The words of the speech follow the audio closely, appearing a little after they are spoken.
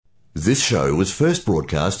This show was first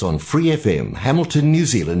broadcast on Free FM, Hamilton, New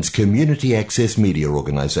Zealand's community access media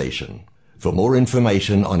organisation. For more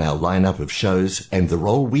information on our lineup of shows and the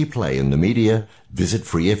role we play in the media, visit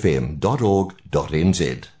freefm.org.nz.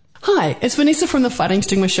 Hi, it's Vanessa from the Fighting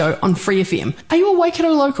Stigma Show on Free FM. Are you a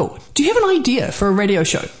Waikato local? Do you have an idea for a radio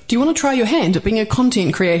show? Do you want to try your hand at being a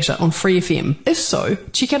content creator on Free FM? If so,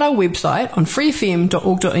 check out our website on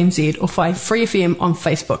freefm.org.nz or find Free FM on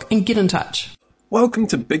Facebook and get in touch. Welcome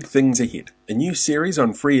to Big Things Ahead, a new series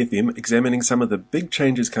on Free FM examining some of the big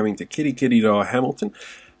changes coming to Kirikiriroa Hamilton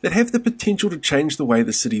that have the potential to change the way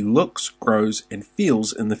the city looks, grows and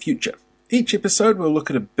feels in the future. Each episode will look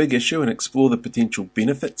at a big issue and explore the potential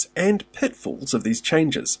benefits and pitfalls of these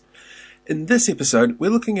changes. In this episode,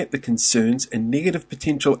 we're looking at the concerns and negative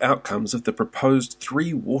potential outcomes of the proposed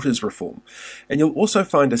Three Waters reform, and you'll also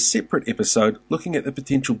find a separate episode looking at the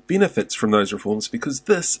potential benefits from those reforms because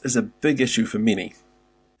this is a big issue for many.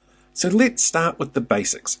 So let's start with the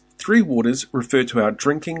basics. Three waters refer to our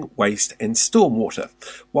drinking, waste and storm water,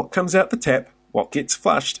 what comes out the tap, what gets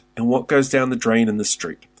flushed, and what goes down the drain in the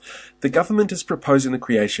street. The government is proposing the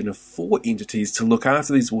creation of 4 entities to look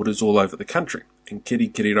after these waters all over the country, and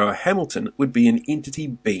Kirikiriroa Hamilton would be an Entity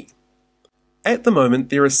B. At the moment,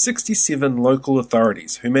 there are 67 local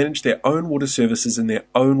authorities who manage their own water services in their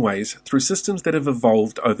own ways through systems that have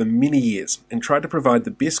evolved over many years and try to provide the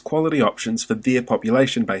best quality options for their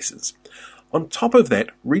population bases. On top of that,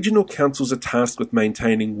 regional councils are tasked with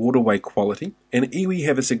maintaining waterway quality, and iwi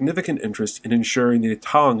have a significant interest in ensuring their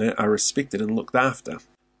taonga are respected and looked after.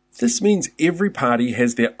 This means every party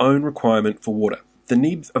has their own requirement for water. The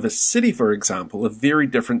needs of a city, for example, are very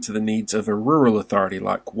different to the needs of a rural authority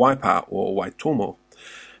like Waipa or Waitomo.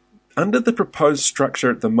 Under the proposed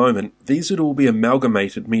structure at the moment, these would all be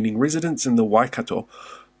amalgamated, meaning residents in the Waikato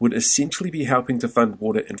would essentially be helping to fund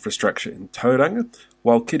water infrastructure in Tauranga,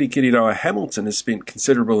 while Kirikiriroa Hamilton has spent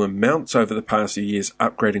considerable amounts over the past few years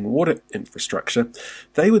upgrading water infrastructure.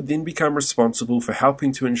 They would then become responsible for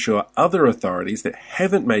helping to ensure other authorities that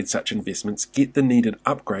haven't made such investments get the needed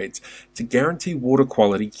upgrades to guarantee water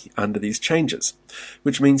quality under these changes,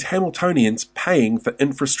 which means Hamiltonians paying for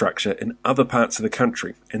infrastructure in other parts of the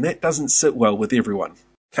country, and that doesn't sit well with everyone.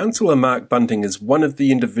 Councillor Mark Bunting is one of the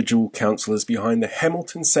individual councillors behind the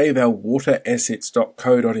Hamilton Save Our Water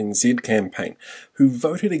Assets.co.nz campaign, who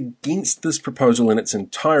voted against this proposal in its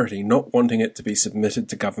entirety, not wanting it to be submitted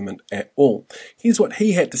to government at all. Here's what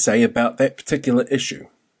he had to say about that particular issue.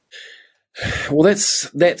 Well,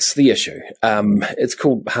 that's the issue. It's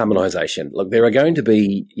called harmonisation. Look, there are going to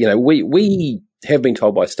be, we have been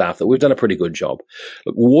told by staff that we've done a pretty good job.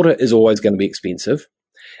 Look, water is always going to be expensive.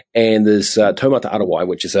 And there's Taumata Arawai,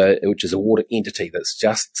 which is a water entity that's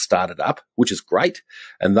just started up, which is great.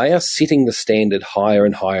 And they are setting the standard higher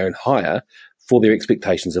and higher and higher for their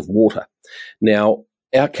expectations of water. Now,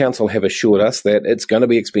 our council have assured us that it's going to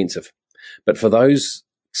be expensive. But for those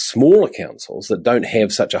smaller councils that don't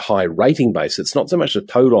have such a high rating base, it's not so much the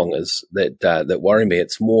taurongas that worry me.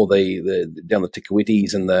 It's more the down the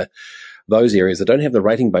Tikuitis and those areas that don't have the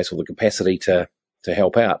rating base or the capacity to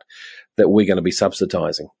help out, that we're going to be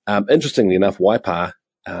subsidising. Interestingly enough, Waipa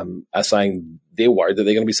are saying they're worried that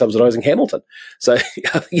they're going to be subsidising Hamilton. So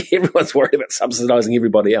I think everyone's worried about subsidising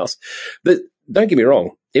everybody else. But don't get me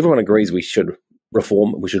wrong, everyone agrees we should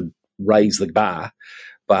reform, we should raise the bar.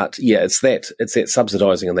 But yeah, it's that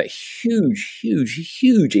subsidising on that huge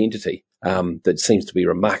entity that seems to be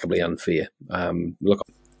remarkably unfair.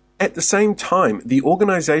 At the same time, the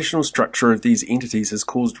organisational structure of these entities has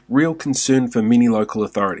caused real concern for many local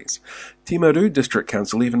authorities. Timaru District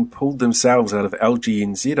Council even pulled themselves out of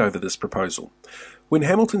LGNZ over this proposal. When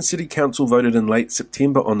Hamilton City Council voted in late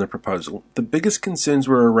September on the proposal, the biggest concerns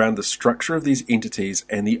were around the structure of these entities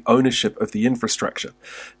and the ownership of the infrastructure.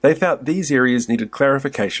 They felt these areas needed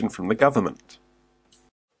clarification from the government.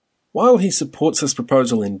 While he supports this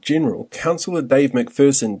proposal in general, Councillor Dave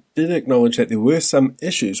McPherson did acknowledge that there were some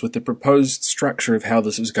issues with the proposed structure of how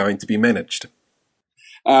this was going to be managed.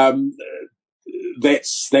 That's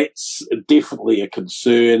definitely a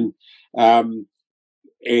concern, and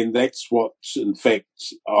that's what, in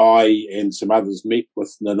fact, I and some others met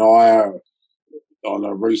with Nanaya on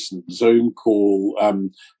a recent Zoom call,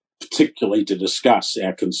 particularly to discuss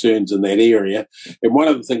our concerns in that area. And one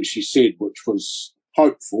of the things she said, which was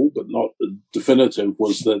hopeful but not definitive,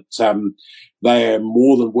 was that they are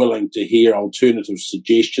more than willing to hear alternative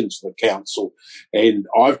suggestions to the council. And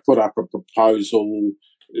I've put up a proposal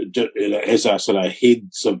as a sort of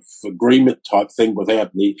heads of agreement type thing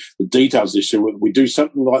without the details there. So we do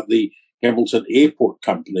something like the Hamilton Airport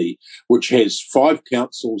Company, which has 5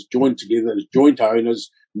 councils joined together as joint owners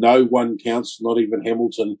no one council, not even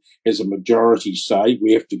Hamilton, has a majority say.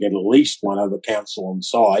 We have to get at least one other council on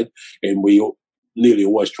side, and we nearly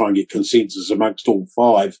always try and get consensus amongst all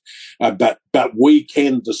five. But we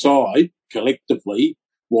can decide collectively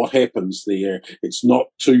what happens there. It's not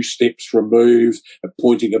 2 steps removed,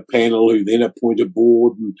 appointing a panel who then appoint a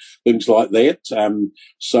board and things like that.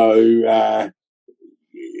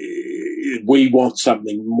 We want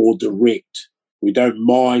something more direct. We don't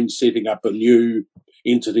mind setting up a new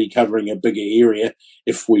entity covering a bigger area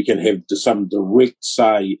if we can have some direct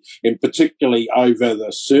say, and particularly over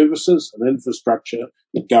the services and infrastructure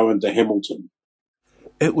that go into Hamilton.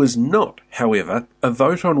 It was not, however, a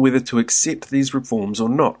vote on whether to accept these reforms or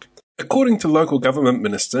not. According to Local Government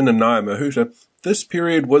Minister Nanaia Mahuta, this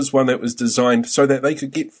period was one that was designed so that they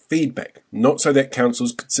could get feedback, not so that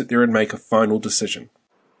councils could sit there and make a final decision.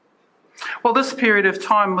 Well, this period of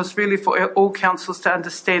time was really for all councils to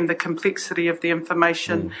understand the complexity of the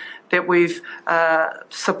information that we've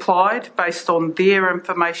supplied based on their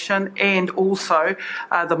information, and also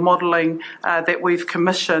the modelling that we've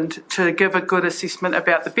commissioned to give a good assessment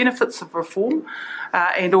about the benefits of reform,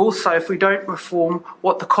 and also, if we don't reform,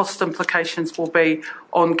 what the cost implications will be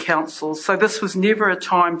on councils. So this was never a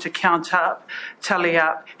time to tally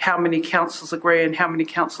up how many councils agree and how many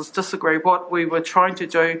councils disagree. What we were trying to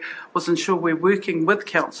do was ensure we're working with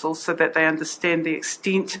councils so that they understand the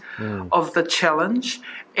extent of the challenge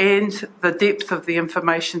and the depth of the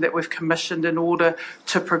information that we've commissioned in order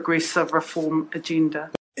to progress a reform agenda.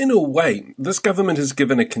 In a way, this government has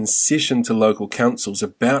given a concession to local councils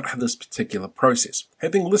about this particular process.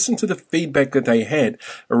 Having listened to the feedback that they had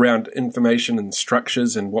around information and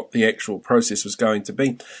structures and what the actual process was going to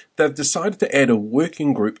be, they've decided to add a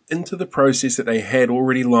working group into the process that they had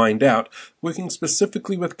already lined out, working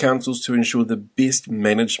specifically with councils to ensure the best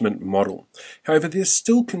management model. However, there's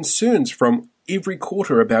still concerns from every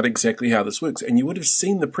quarter about exactly how this works, and you would have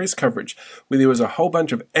seen the press coverage where there was a whole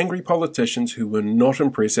bunch of angry politicians who were not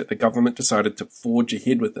impressed that the government decided to forge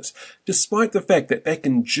ahead with this, despite the fact that back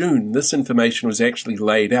in June this information was actually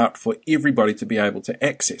laid out for everybody to be able to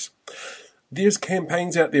access. There's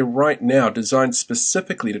campaigns out there right now designed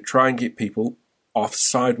specifically to try and get people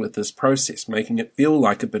offside with this process, making it feel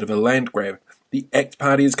like a bit of a land grab. The ACT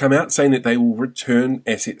Party has come out saying that they will return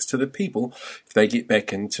assets to the people if they get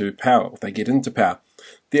back into power, if they get into power.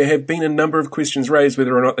 There have been a number of questions raised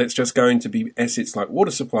whether or not that's just going to be assets like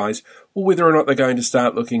water supplies, or whether or not they're going to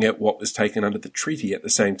start looking at what was taken under the treaty at the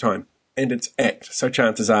same time. And it's ACT, so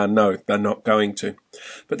chances are no, they're not going to.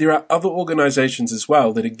 But there are other organisations as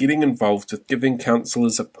well that are getting involved with giving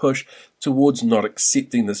councillors a push towards not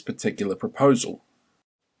accepting this particular proposal.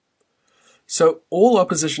 So all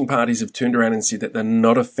opposition parties have turned around and said that they're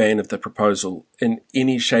not a fan of the proposal in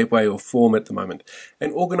any shape, way or form at the moment.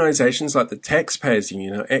 And organisations like the Taxpayers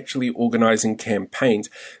Union are actually organising campaigns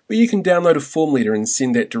where you can download a form letter and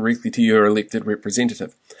send that directly to your elected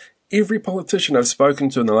representative. Every politician I've spoken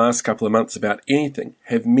to in the last couple of months about anything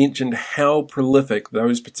have mentioned how prolific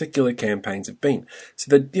those particular campaigns have been. So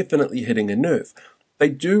they're definitely hitting a nerve. They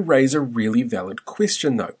do raise a really valid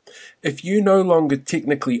question, though. If you no longer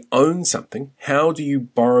technically own something, how do you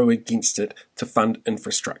borrow against it to fund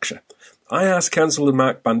infrastructure? I asked Councillor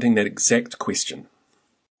Mark Bunting that exact question.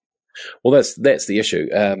 Well, that's the issue.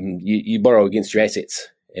 You borrow against your assets,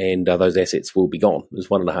 and those assets will be gone. There's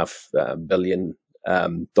 $1.5 billion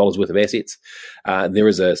worth of assets. There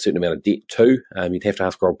is a certain amount of debt too. You'd have to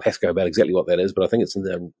ask Rob Pascoe about exactly what that is, but I think it's in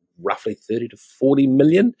the roughly 30 to 40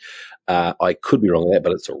 million. I could be wrong on that,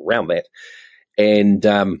 but it's around that. And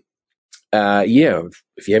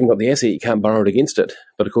if you haven't got the asset, you can't borrow it against it.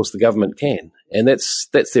 But of course, the government can, and that's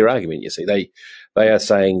their argument. You see, they are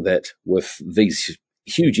saying that with these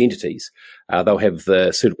huge entities, they'll have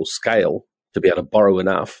the suitable scale to be able to borrow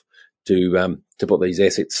enough to put these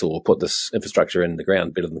assets or put this infrastructure in the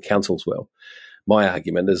ground better than the councils will. My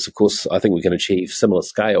argument is, of course, I think we can achieve similar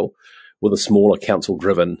scale with a smaller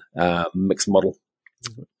council-driven mixed model,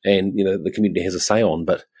 and the community has a say on.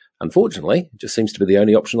 But unfortunately, it just seems to be the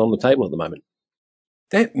only option on the table at the moment.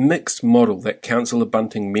 That mixed model that Councillor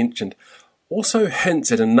Bunting mentioned also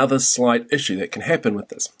hints at another slight issue that can happen with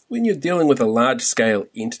this. When you're dealing with a large-scale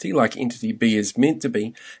entity like Entity B is meant to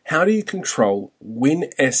be, how do you control when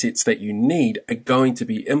assets that you need are going to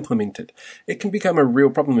be implemented? It can become a real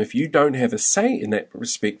problem if you don't have a say in that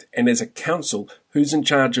respect, and as a council, who's in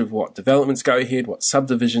charge of what developments go ahead, what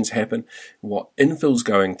subdivisions happen, what infill's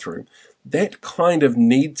going through. That kind of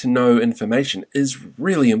need-to-know information is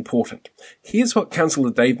really important. Here's what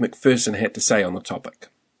Councillor Dave McPherson had to say on the topic.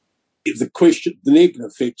 The negative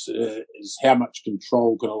effect is how much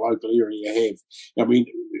control can a local area have. I mean,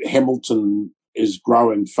 Hamilton is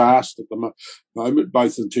growing fast at the moment,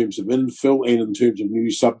 both in terms of infill and in terms of new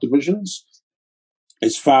subdivisions,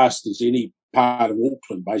 as fast as any part of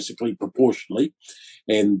Auckland, basically, proportionally,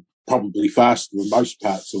 and probably faster than most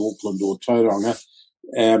parts of Auckland or Tauranga.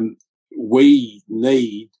 We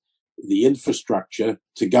need the infrastructure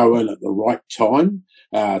to go in at the right time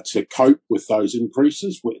to cope with those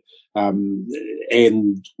increases.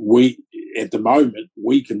 And we, at the moment,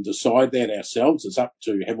 we can decide that ourselves. It's up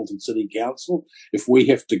to Hamilton City Council. If we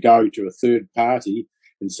have to go to a third party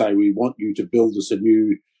and say, we want you to build us a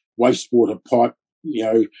new wastewater pipe,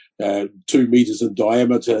 2 metres in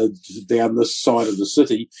diameter down this side of the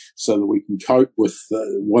city so that we can cope with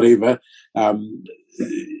whatever,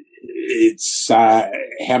 it's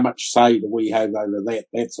how much say do we have over that?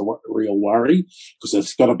 That's a real worry, because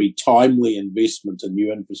it's got to be timely investment in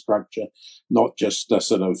new infrastructure, not just a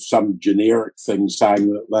sort of some generic thing saying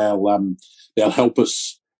that they'll help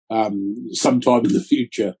us sometime in the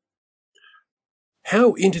future.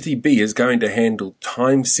 How Entity B is going to handle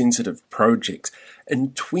time-sensitive projects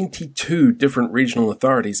in 22 different regional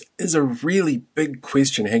authorities is a really big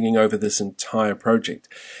question hanging over this entire project.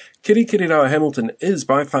 Kirikiriroa Hamilton is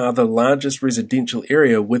by far the largest residential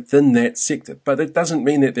area within that sector, but it doesn't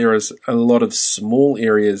mean that there is a lot of small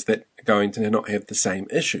areas that are going to not have the same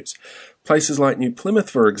issues. Places like New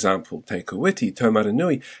Plymouth, for example, Te Kuiti,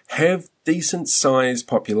 Taumaranui, have decent-sized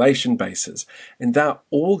population bases, and they're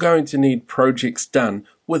all going to need projects done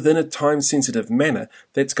within a time-sensitive manner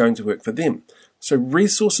that's going to work for them. So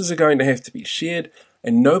resources are going to have to be shared,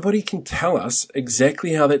 and nobody can tell us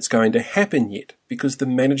exactly how that's going to happen yet, because the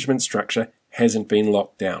management structure hasn't been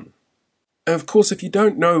locked down. Of course, if you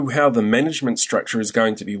don't know how the management structure is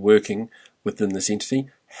going to be working within this entity,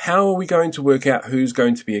 how are we going to work out who's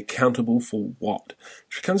going to be accountable for what?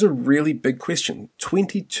 It becomes a really big question.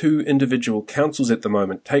 22 individual councils at the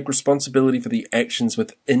moment take responsibility for the actions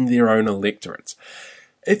within their own electorates.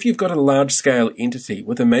 If you've got a large-scale entity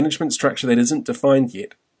with a management structure that isn't defined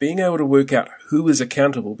yet, being able to work out who is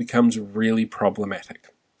accountable becomes really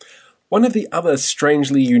problematic. One of the other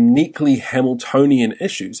strangely uniquely Hamiltonian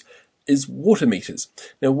issues is water meters.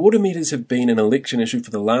 Now, water meters have been an election issue for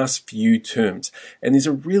the last few terms, and there's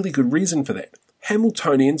a really good reason for that.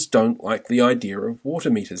 Hamiltonians don't like the idea of water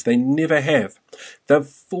meters. They never have. They've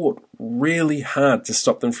fought really hard to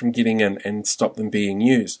stop them from getting in and stop them being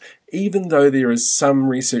used, even though there is some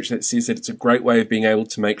research that says that it's a great way of being able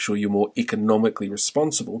to make sure you're more economically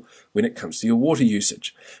responsible when it comes to your water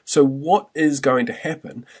usage. So what is going to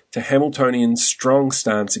happen to Hamiltonians' strong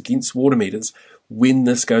stance against water meters when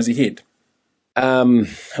this goes ahead?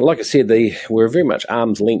 Like I said, we're very much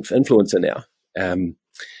arm's length influencer now.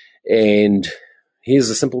 And here's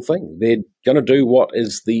the simple thing. They're going to do what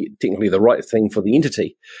is technically the right thing for the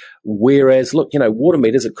entity. Whereas, look, water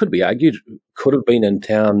meters, it could be argued, could have been in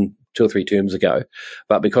town 2 or 3 terms ago,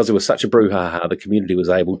 but because there was such a brouhaha, the community was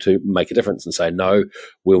able to make a difference and say, no,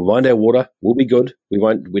 we'll mind our water, we'll be good, we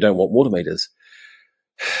don't want water meters.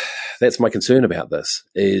 That's my concern about this,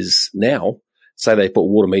 is now, say they put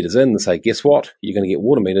water meters in and say, guess what, you're going to get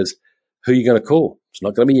water meters, who are you going to call? It's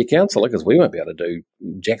not going to be your councillor, because we won't be able to do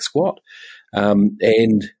jack squat.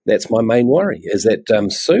 And that's my main worry, is that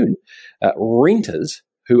soon renters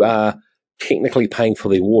who are technically paying for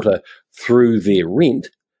their water through their rent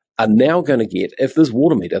are now going to get, if there's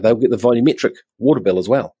water meter, they'll get the volumetric water bill as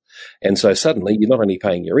well. And so suddenly you're not only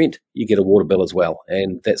paying your rent, you get a water bill as well.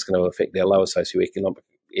 And that's going to affect our lower socioeconomic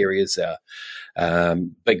areas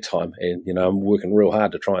big time. And, I'm working real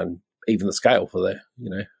hard to try and even the scale for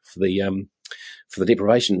the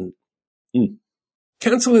deprivation.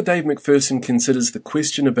 Councillor Dave McPherson considers the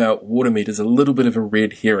question about water meters a little bit of a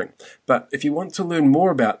red herring. But if you want to learn more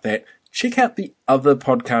about that, check out the other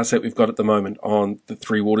podcast that we've got at the moment on the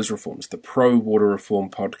Three Waters reforms, the Pro Water Reform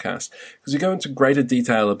podcast, because we go into greater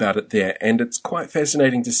detail about it there, and it's quite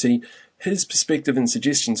fascinating to see his perspective and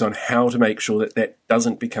suggestions on how to make sure that that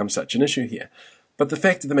doesn't become such an issue here. But the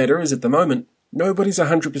fact of the matter is, at the moment, nobody's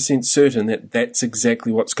 100% certain that that's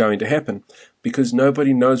exactly what's going to happen, because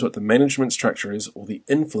nobody knows what the management structure is or the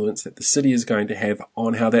influence that the city is going to have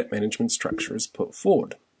on how that management structure is put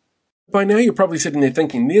forward. By now you're probably sitting there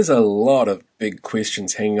thinking there's a lot of big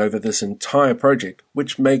questions hanging over this entire project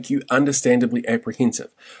which make you understandably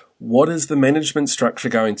apprehensive. What is the management structure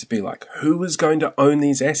going to be like? Who is going to own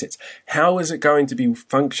these assets? How is it going to be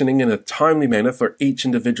functioning in a timely manner for each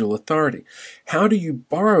individual authority? How do you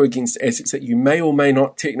borrow against assets that you may or may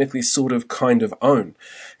not technically kind of own?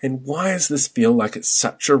 And why does this feel like it's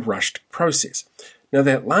such a rushed process? Now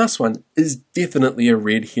that last one is definitely a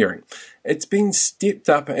red herring. It's been stepped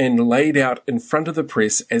up and laid out in front of the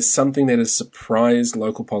press as something that has surprised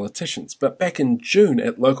local politicians. But back in June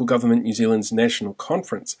at Local Government New Zealand's national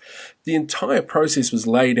conference, the entire process was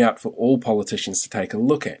laid out for all politicians to take a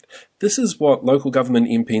look at. This is what Local Government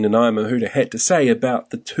MP Nanaia Mahuta had to say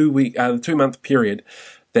about the 2-month period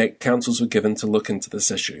that councils were given to look into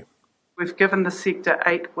this issue. We've given the sector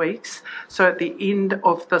 8 weeks, so at the end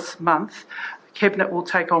of this month, Cabinet will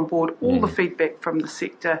take on board all the feedback from the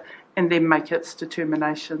sector and then make its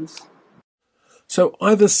determinations. So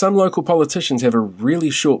either some local politicians have a really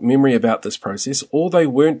short memory about this process, or they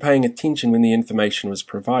weren't paying attention when the information was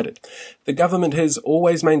provided. The government has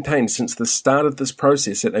always maintained since the start of this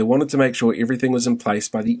process that they wanted to make sure everything was in place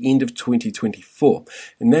by the end of 2024,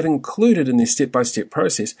 and that included in their step-by-step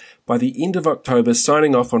process by the end of October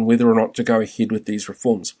signing off on whether or not to go ahead with these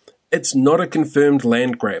reforms. It's not a confirmed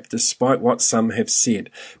land grab, despite what some have said.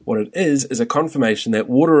 What it is a confirmation that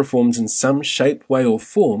water reforms in some shape, way or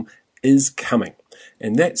form is coming.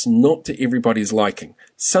 And that's not to everybody's liking.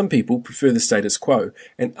 Some people prefer the status quo,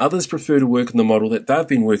 and others prefer to work in the model that they've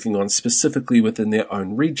been working on specifically within their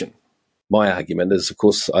own region. My argument is, of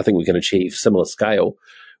course, I think we can achieve similar scale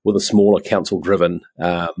with a smaller council-driven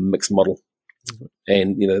mixed model.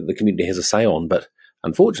 And, the community has a say on, but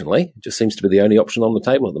unfortunately, it just seems to be the only option on the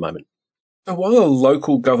table at the moment. So while a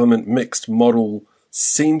local government mixed model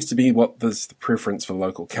seems to be what is the preference for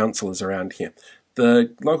local councillors around here,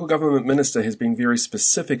 the local government minister has been very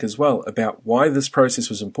specific as well about why this process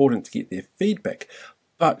was important to get their feedback.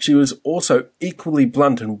 But she was also equally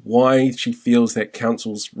blunt in why she feels that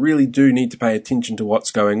councils really do need to pay attention to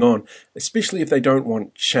what's going on, especially if they don't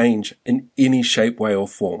want change in any shape, way or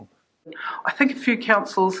form. I think a few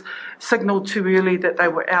councils signalled too early that they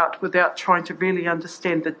were out without trying to really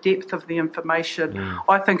understand the depth of the information.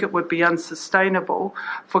 I think it would be unsustainable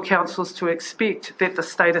for councils to expect that the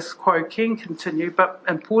status quo can continue, but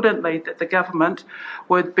importantly that the government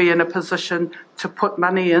would be in a position to put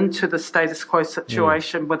money into the status quo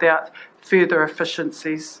situation without further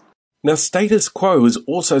efficiencies. Now, status quo is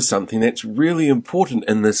also something that's really important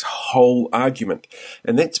in this whole argument,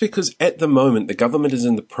 and that's because at the moment the government is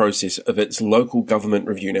in the process of its local government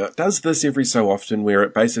review. Now, it does this every so often where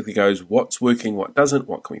it basically goes, what's working, what doesn't,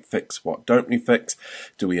 what can we fix, what don't we fix,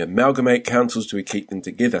 do we amalgamate councils, do we keep them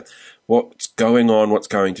together, what's going on, what's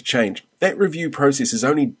going to change. That review process has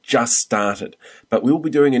only just started, but we'll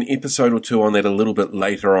be doing an episode or two on that a little bit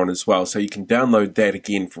later on as well, so you can download that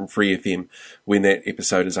again from Free FM when that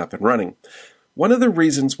episode is up and running. One of the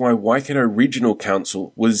reasons why Waikato Regional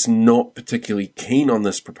Council was not particularly keen on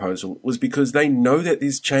this proposal was because they know that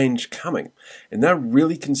there's change coming, and they're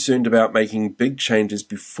really concerned about making big changes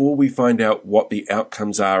before we find out what the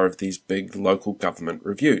outcomes are of these big local government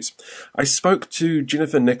reviews. I spoke to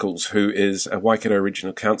Jennifer Nichols, who is a Waikato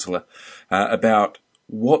Regional Councillor, about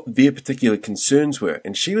what their particular concerns were,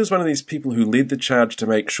 and she was one of these people who led the charge to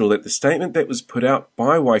make sure that the statement that was put out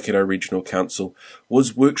by Waikato Regional Council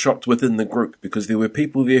was workshopped within the group, because there were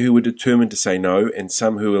people there who were determined to say no and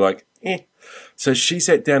some who were like, So she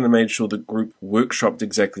sat down and made sure the group workshopped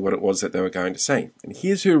exactly what it was that they were going to say. And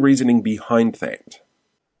here's her reasoning behind that.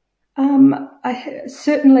 I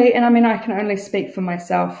certainly, and I mean, I can only speak for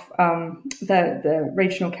myself. The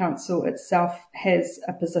regional council itself has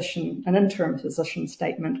a position, an interim position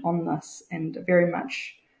statement on this, and very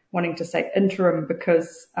much wanting to say interim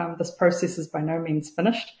because this process is by no means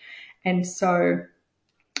finished. And so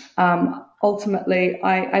ultimately,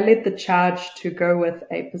 I led the charge to go with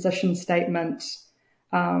a position statement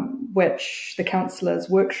which the councillors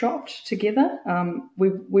workshopped together. We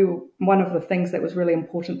one of the things that was really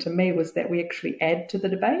important to me was that we actually add to the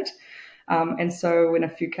debate. And so when a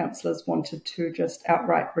few councillors wanted to just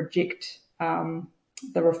outright reject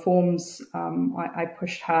the reforms, I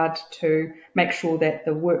pushed hard to make sure that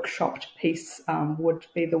the workshopped piece would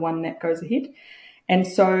be the one that goes ahead. And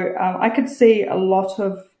so I could see a lot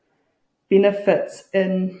of benefits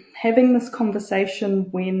in having this conversation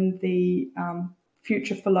when the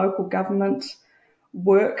Future for Local Government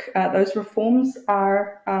work, those reforms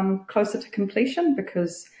are closer to completion,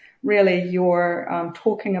 because really you're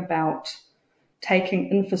talking about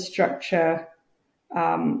taking infrastructure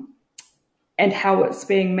and how it's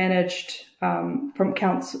being managed from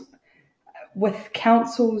council, with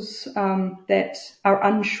councils that are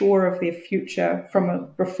unsure of their future from a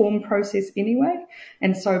reform process anyway.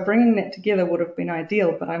 And so bringing that together would have been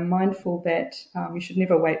ideal, but I'm mindful that you should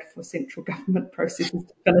never wait for central government processes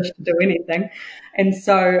to finish to do anything. And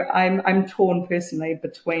so I'm torn personally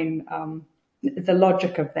between the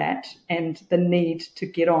logic of that and the need to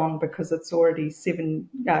get on, because it's already several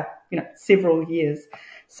years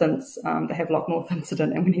since the Havelock North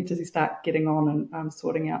incident, and we need to start getting on and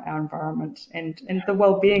sorting out our environment and the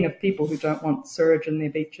well-being of people who don't want sewage in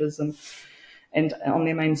their beaches and on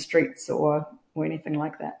their main streets or anything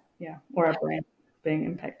like that, or our brand being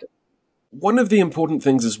impacted. One of the important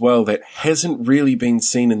things as well that hasn't really been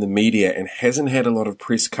seen in the media and hasn't had a lot of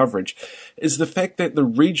press coverage is the fact that the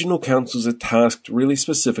regional councils are tasked really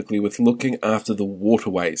specifically with looking after the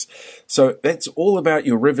waterways. So that's all about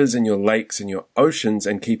your rivers and your lakes and your oceans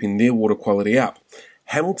and keeping their water quality up.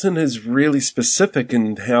 Hamilton is really specific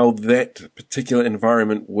in how that particular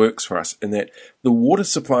environment works for us, in that the water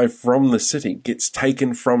supply from the city gets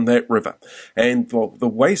taken from that river, and the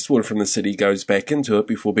wastewater from the city goes back into it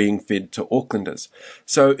before being fed to Aucklanders.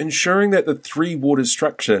 So ensuring that the three water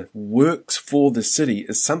structure works for the city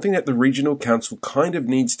is something that the regional council kind of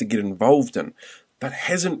needs to get involved in, but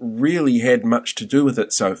hasn't really had much to do with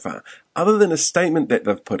it so far, other than a statement that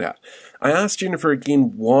they've put out. I asked Jennifer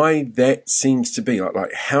again why that seems to be,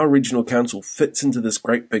 like how regional council fits into this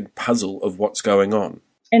great big puzzle of what's going on.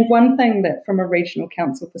 And one thing that from a regional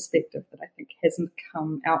council perspective that I think hasn't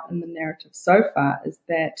come out in the narrative so far is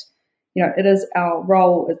that, it is our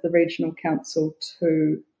role as the regional council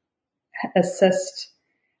to assist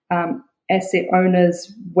asset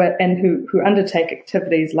owners and who undertake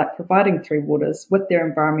activities like providing Three Waters with their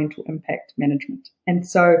environmental impact management. And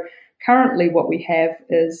so currently what we have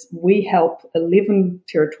is we help 11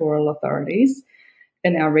 territorial authorities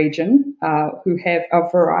in our region who have a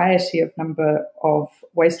variety of number of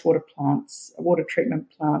wastewater plants, water treatment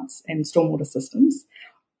plants and stormwater systems.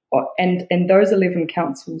 And those 11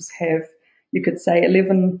 councils have, you could say,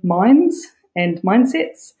 11 minds and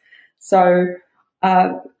mindsets. So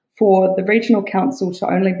for the regional council to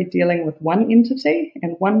only be dealing with one entity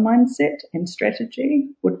and one mindset and strategy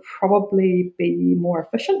would probably be more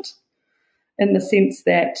efficient, in the sense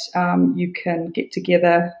that you can get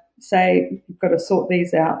together, say, you've got to sort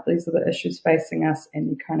these out, these are the issues facing us, and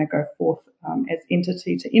you kind of go forth as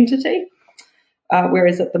entity to entity.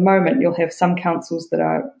 Whereas at the moment, you'll have some councils that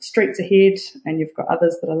are streets ahead, and you've got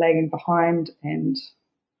others that are lagging behind, and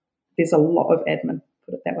there's a lot of admin,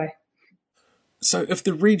 put it that way. So if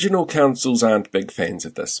the regional councils aren't big fans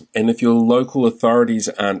of this, and if your local authorities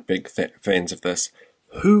aren't big fans of this,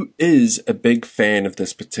 who is a big fan of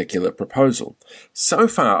this particular proposal? So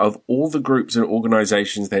far, of all the groups and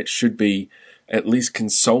organisations that should be at least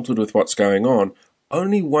consulted with what's going on,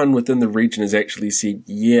 only one within the region has actually said,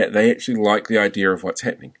 yeah, they actually like the idea of what's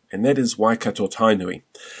happening, and that is Waikato Tainui.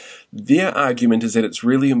 Their argument is that it's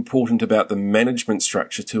really important about the management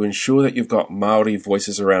structure to ensure that you've got Māori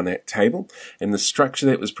voices around that table, and the structure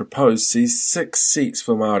that was proposed sees 6 seats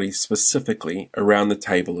for Māori specifically around the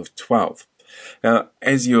table of 12. Now,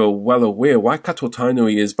 as you're well aware, Waikato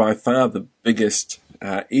Tainui is by far the biggest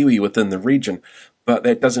iwi within the region, but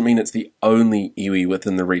that doesn't mean it's the only iwi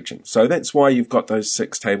within the region. So that's why you've got those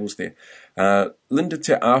 6 tables there. Linda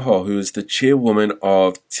Te Aho, who is the chairwoman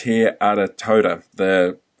of Te Ara Taura,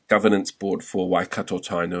 the governance board for Waikato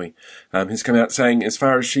Tainui, has come out saying, as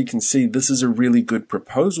far as she can see, this is a really good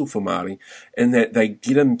proposal for Māori, in that they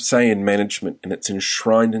get a say in management and it's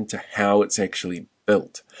enshrined into how it's actually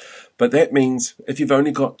built. But that means if you've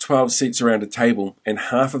only got 12 seats around a table and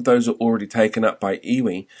half of those are already taken up by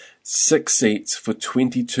iwi, 6 seats for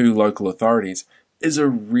 22 local authorities is a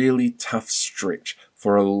really tough stretch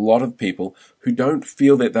for a lot of people who don't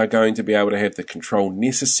feel that they're going to be able to have the control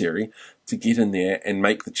necessary to get in there and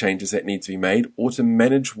make the changes that need to be made, or to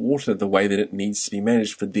manage water the way that it needs to be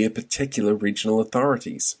managed for their particular regional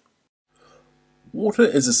authorities. Water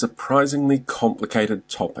is a surprisingly complicated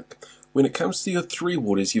topic. When it comes to your Three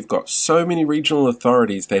Waters, you've got so many regional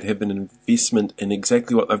authorities that have an investment in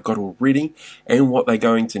exactly what they've got already and what they're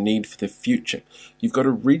going to need for the future. You've got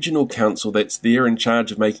a regional council that's there in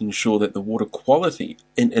charge of making sure that the water quality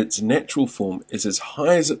in its natural form is as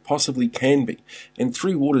high as it possibly can be. And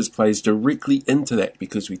Three Waters plays directly into that,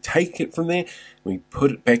 because we take it from there and we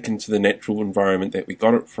put it back into the natural environment that we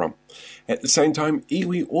got it from. At the same time,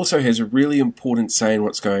 iwi also has a really important say in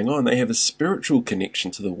what's going on. They have a spiritual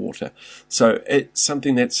connection to the water. So it's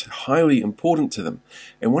something that's highly important to them.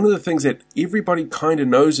 And one of the things that everybody kind of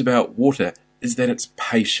knows about water is that it's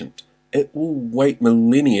patient. It will wait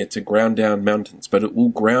millennia to ground down mountains, but it will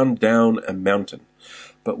ground down a mountain.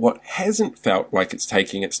 But what hasn't felt like it's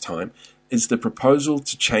taking its time is the proposal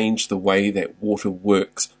to change the way that water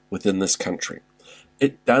works within this country.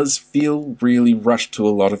 It does feel really rushed to a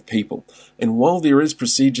lot of people. And while there is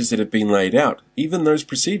procedures that have been laid out, even those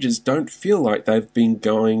procedures don't feel like they've been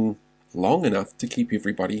going long enough to keep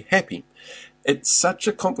everybody happy. It's such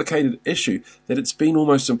a complicated issue that it's been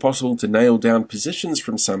almost impossible to nail down positions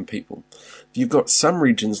from some people. You've got some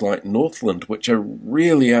regions like Northland which are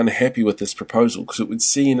really unhappy with this proposal because it would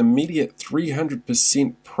see an immediate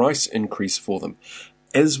 300% price increase for them,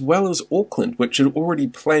 as well as Auckland, which had already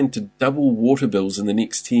planned to double water bills in the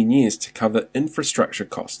next 10 years to cover infrastructure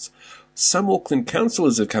costs. Some Auckland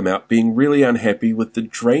councillors have come out being really unhappy with the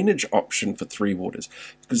drainage option for Three Waters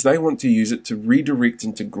because they want to use it to redirect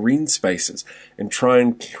into green spaces and try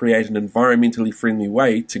and create an environmentally friendly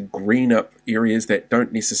way to green up areas that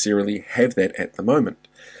don't necessarily have that at the moment.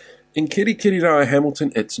 In Kirikiriroa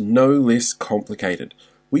Hamilton, it's no less complicated.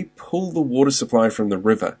 We pull the water supply from the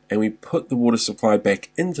river and we put the water supply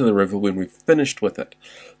back into the river when we've finished with it.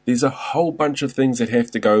 There's a whole bunch of things that have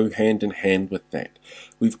to go hand in hand with that.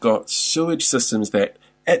 We've got sewage systems that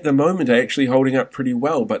at the moment are actually holding up pretty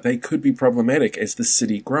well, but they could be problematic as the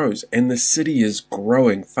city grows, and the city is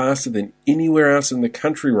growing faster than anywhere else in the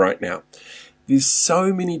country right now. There's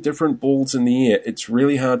so many different balls in the air, it's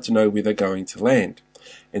really hard to know where they're going to land.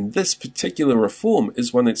 And this particular reform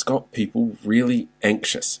is one that's got people really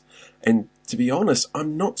anxious. And to be honest,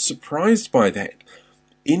 I'm not surprised by that.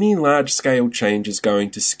 Any large-scale change is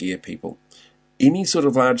going to scare people. Any sort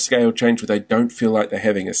of large-scale change where they don't feel like they're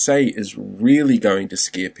having a say is really going to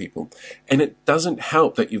scare people. And it doesn't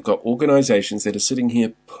help that you've got organisations that are sitting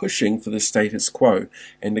here pushing for the status quo,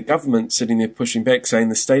 and the government sitting there pushing back saying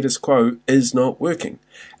the status quo is not working.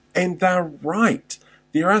 And they're right.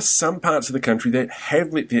 There are some parts of the country that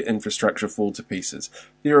have let their infrastructure fall to pieces.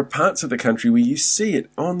 There are parts of the country where you see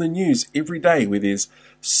it on the news every day, where there's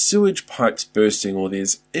sewage pipes bursting or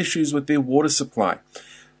there's issues with their water supply.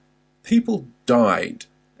 People died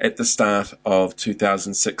at the start of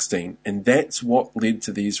 2016, and that's what led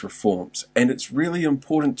to these reforms. And it's really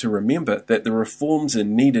important to remember that the reforms are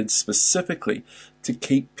needed specifically to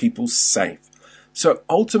keep people safe. So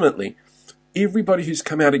ultimately, everybody who's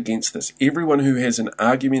come out against this, everyone who has an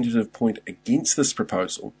argumentative point against this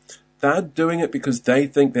proposal, they're doing it because they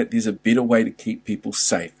think that there's a better way to keep people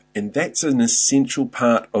safe. And that's an essential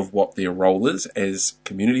part of what their role is as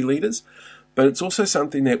community leaders. But it's also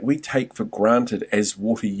something that we take for granted as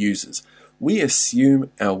water users. We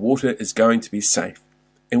assume our water is going to be safe.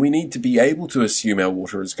 And we need to be able to assume our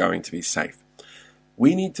water is going to be safe.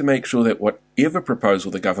 We need to make sure that whatever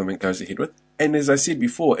proposal the government goes ahead with, and as I said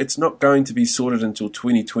before, it's not going to be sorted until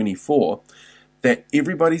 2024, that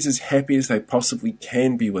everybody's as happy as they possibly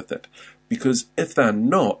can be with it. Because if they're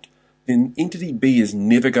not, then Entity B is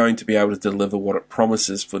never going to be able to deliver what it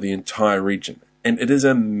promises for the entire region. And it is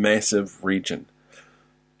a massive region.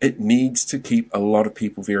 It needs to keep a lot of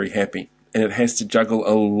people very happy, and it has to juggle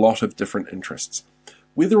a lot of different interests.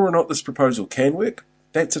 Whether or not this proposal can work,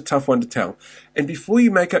 that's a tough one to tell. And before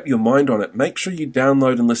you make up your mind on it, make sure you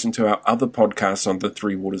download and listen to our other podcasts on the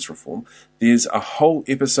Three Waters reform. There's a whole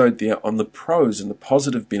episode there on the pros and the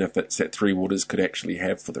positive benefits that Three Waters could actually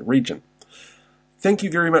have for the region. Thank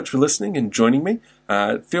you very much for listening and joining me.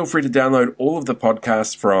 Feel free to download all of the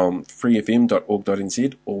podcasts from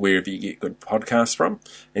freefm.org.nz or wherever you get good podcasts from.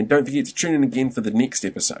 And don't forget to tune in again for the next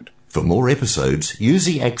episode. For more episodes, use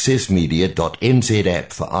the accessmedia.nz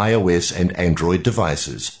app for iOS and Android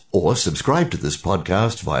devices, or subscribe to this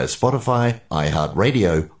podcast via Spotify,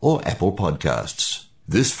 iHeartRadio, or Apple Podcasts.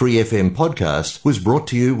 This Free FM podcast was brought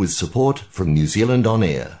to you with support from New Zealand On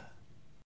Air.